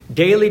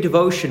Daily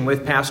Devotion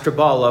with Pastor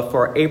Bala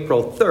for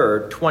April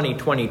 3rd,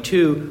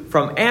 2022,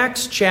 from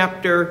Acts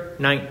chapter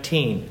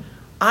 19.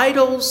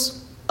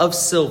 Idols of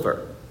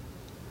silver.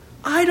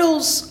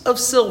 Idols of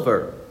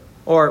silver.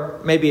 Or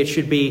maybe it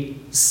should be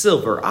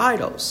silver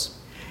idols.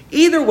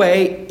 Either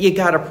way, you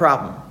got a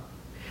problem.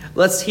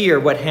 Let's hear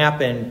what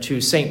happened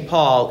to St.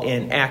 Paul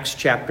in Acts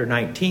chapter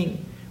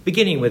 19,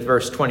 beginning with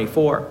verse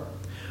 24.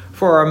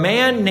 For a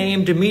man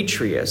named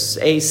Demetrius,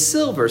 a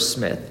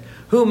silversmith,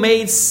 who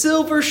made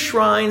silver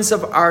shrines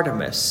of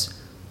Artemis,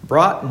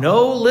 brought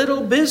no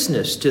little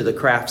business to the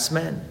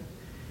craftsmen.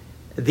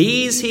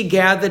 These he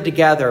gathered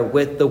together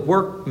with the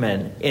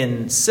workmen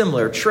in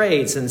similar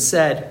trades and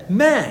said,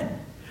 Men,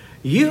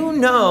 you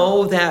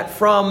know that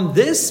from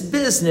this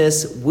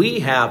business we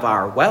have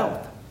our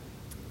wealth.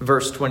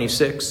 Verse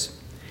 26.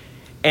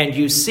 And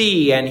you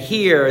see and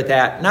hear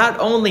that not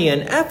only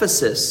in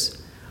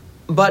Ephesus,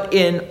 but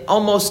in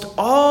almost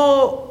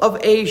all of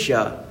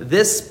Asia,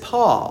 this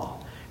Paul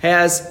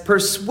has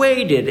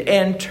persuaded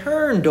and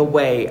turned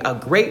away a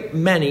great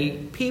many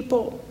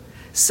people,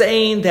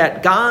 saying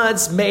that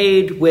gods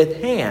made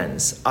with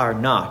hands are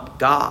not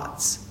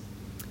gods.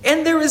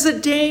 And there is a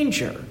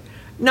danger,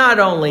 not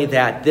only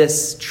that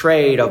this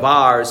trade of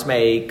ours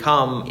may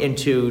come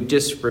into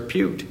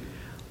disrepute,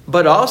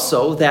 but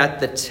also that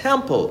the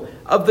temple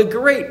of the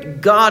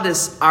great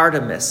goddess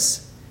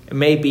Artemis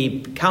may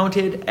be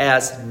counted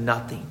as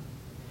nothing,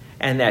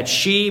 and that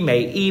she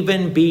may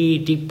even be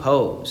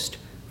deposed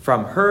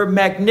from her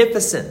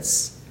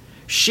magnificence,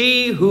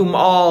 she whom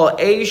all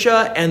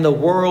Asia and the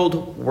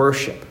world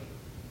worship.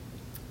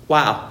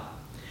 Wow.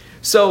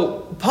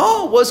 So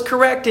Paul was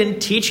correct in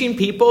teaching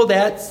people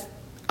that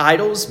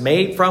idols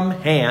made from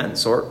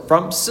hands or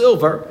from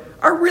silver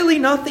are really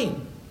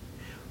nothing.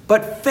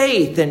 But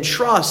faith and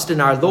trust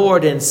in our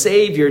Lord and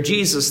Savior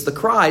Jesus the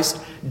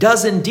Christ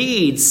does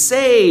indeed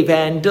save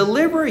and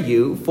deliver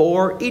you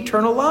for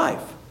eternal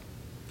life.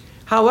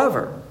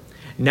 However,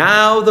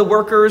 now the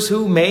workers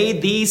who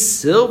made these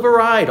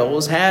silver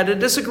idols had a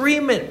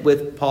disagreement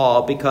with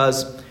Paul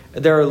because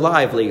their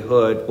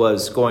livelihood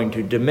was going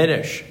to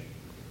diminish.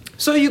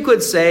 So you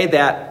could say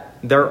that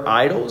their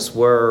idols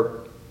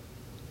were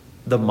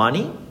the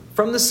money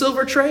from the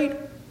silver trade?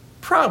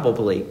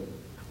 Probably.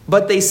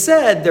 But they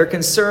said their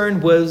concern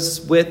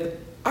was with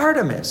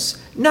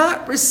Artemis,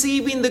 not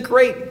receiving the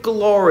great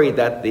glory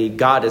that the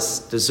goddess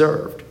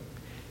deserved.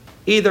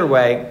 Either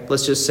way,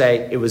 let's just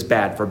say it was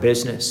bad for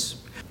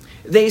business.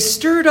 They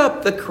stirred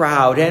up the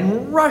crowd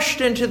and rushed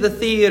into the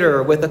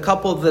theater with a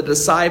couple of the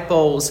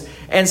disciples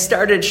and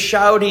started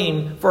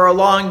shouting for a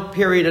long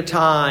period of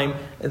time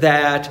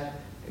that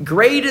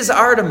great is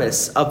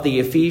Artemis of the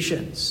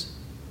Ephesians.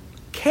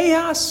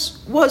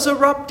 Chaos was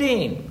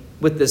erupting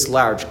with this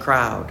large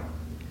crowd,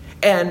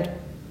 and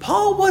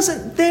Paul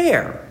wasn't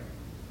there.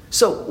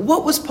 So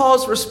what was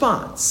Paul's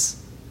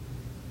response?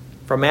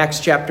 From Acts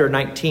chapter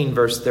 19,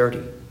 verse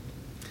 30.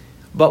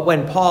 But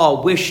when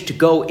Paul wished to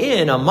go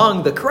in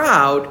among the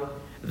crowd,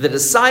 the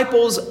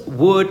disciples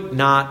would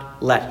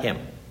not let him.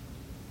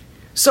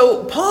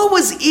 So Paul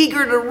was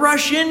eager to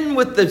rush in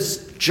with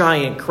this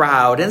giant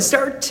crowd and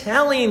start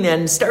telling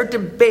and start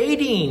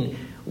debating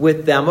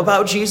with them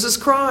about Jesus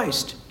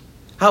Christ.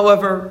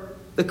 However,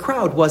 the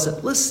crowd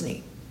wasn't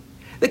listening.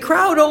 The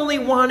crowd only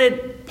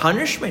wanted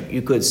punishment,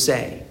 you could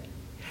say.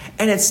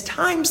 And it's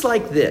times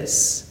like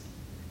this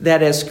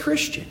that as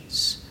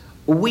Christians,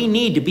 we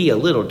need to be a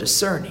little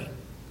discerning.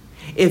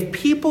 If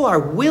people are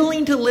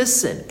willing to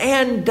listen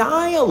and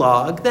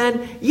dialogue,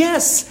 then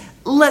yes,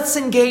 let's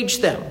engage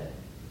them.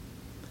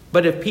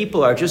 But if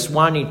people are just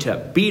wanting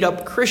to beat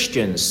up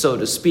Christians, so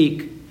to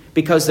speak,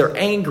 because they're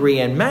angry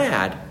and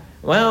mad,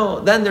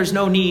 well, then there's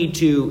no need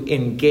to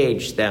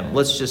engage them.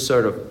 Let's just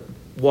sort of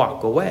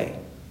walk away.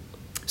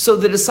 So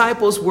the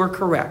disciples were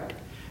correct.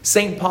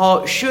 St.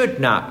 Paul should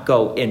not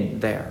go in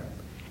there.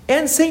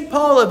 And St.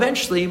 Paul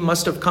eventually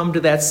must have come to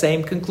that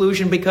same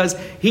conclusion because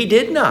he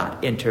did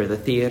not enter the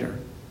theater.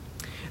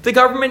 The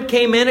government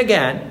came in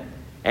again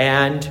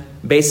and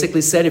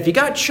basically said, if you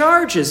got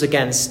charges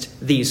against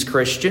these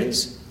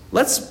Christians,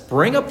 let's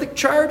bring up the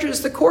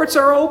charges. The courts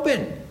are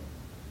open.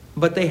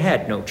 But they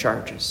had no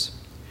charges.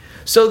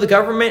 So the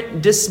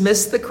government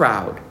dismissed the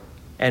crowd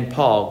and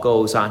Paul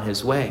goes on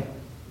his way.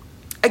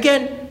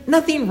 Again,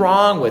 nothing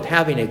wrong with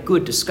having a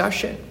good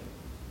discussion.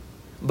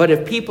 But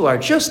if people are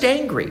just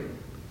angry,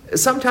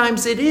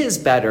 sometimes it is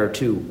better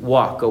to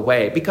walk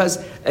away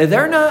because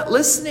they're not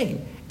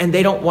listening and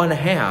they don't want to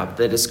have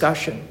the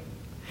discussion.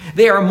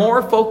 They are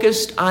more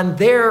focused on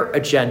their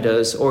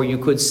agendas, or you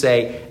could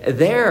say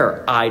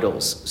their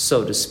idols,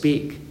 so to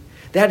speak.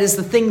 That is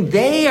the thing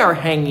they are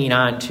hanging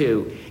on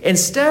to,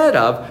 instead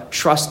of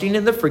trusting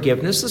in the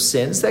forgiveness of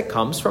sins that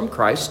comes from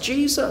Christ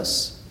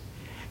Jesus.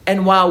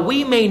 And while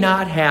we may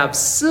not have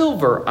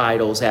silver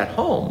idols at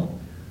home,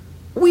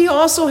 we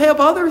also have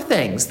other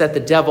things that the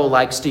devil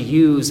likes to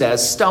use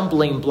as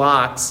stumbling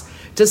blocks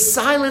to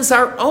silence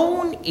our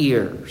own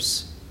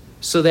ears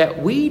so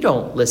that we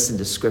don't listen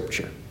to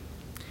Scripture.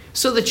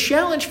 So the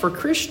challenge for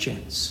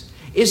Christians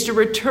is to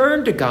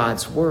return to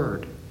God's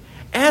Word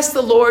Ask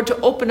the Lord to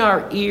open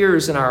our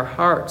ears and our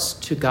hearts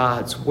to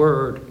God's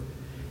word.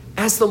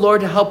 Ask the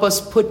Lord to help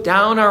us put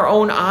down our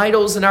own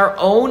idols and our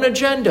own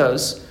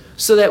agendas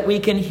so that we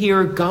can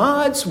hear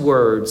God's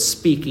word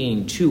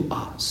speaking to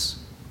us.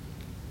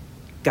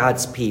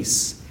 God's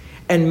peace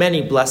and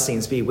many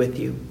blessings be with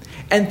you.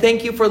 And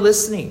thank you for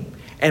listening.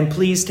 And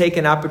please take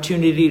an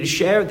opportunity to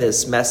share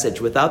this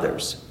message with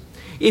others.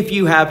 If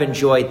you have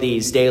enjoyed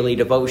these daily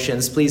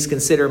devotions, please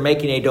consider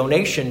making a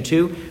donation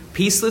to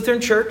Peace Lutheran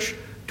Church,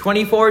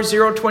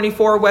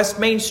 24024 West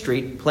Main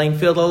Street,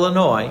 Plainfield,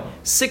 Illinois,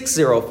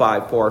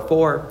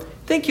 60544.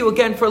 Thank you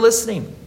again for listening.